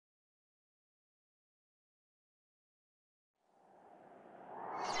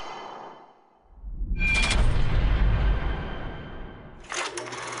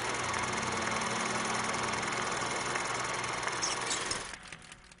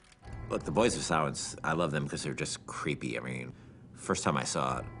Look, the Boys of Silence, I love them because they're just creepy. I mean, first time I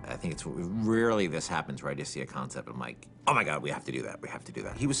saw it, I think it's rarely this happens where I just see a concept and I'm like, oh my God, we have to do that, we have to do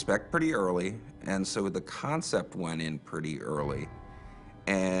that. He was spec'd pretty early, and so the concept went in pretty early.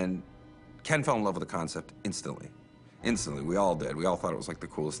 And Ken fell in love with the concept instantly. Instantly, we all did. We all thought it was like the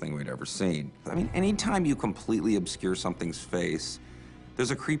coolest thing we'd ever seen. I mean, anytime you completely obscure something's face,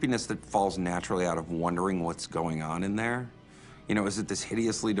 there's a creepiness that falls naturally out of wondering what's going on in there. You know, is it this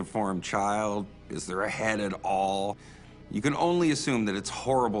hideously deformed child? Is there a head at all? You can only assume that it's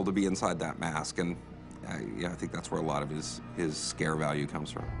horrible to be inside that mask, and yeah, I think that's where a lot of his scare value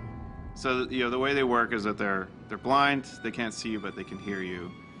comes from. So, you know, the way they work is that they're blind, they can't see you, but they can hear you.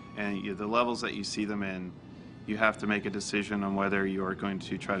 And the levels that you see them in, you have to make a decision on whether you are going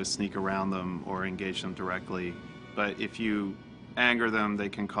to try to sneak around them or engage them directly. But if you anger them, they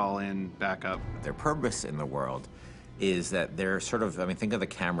can call in backup. Their purpose in the world is that they're sort of, I mean, think of the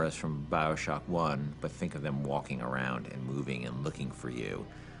cameras from BioShock 1, but think of them walking around and moving and looking for you.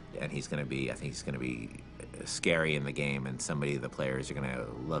 And he's going to be, I think he's going to be scary in the game and somebody the players are going to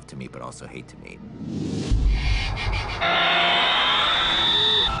love to meet but also hate to meet.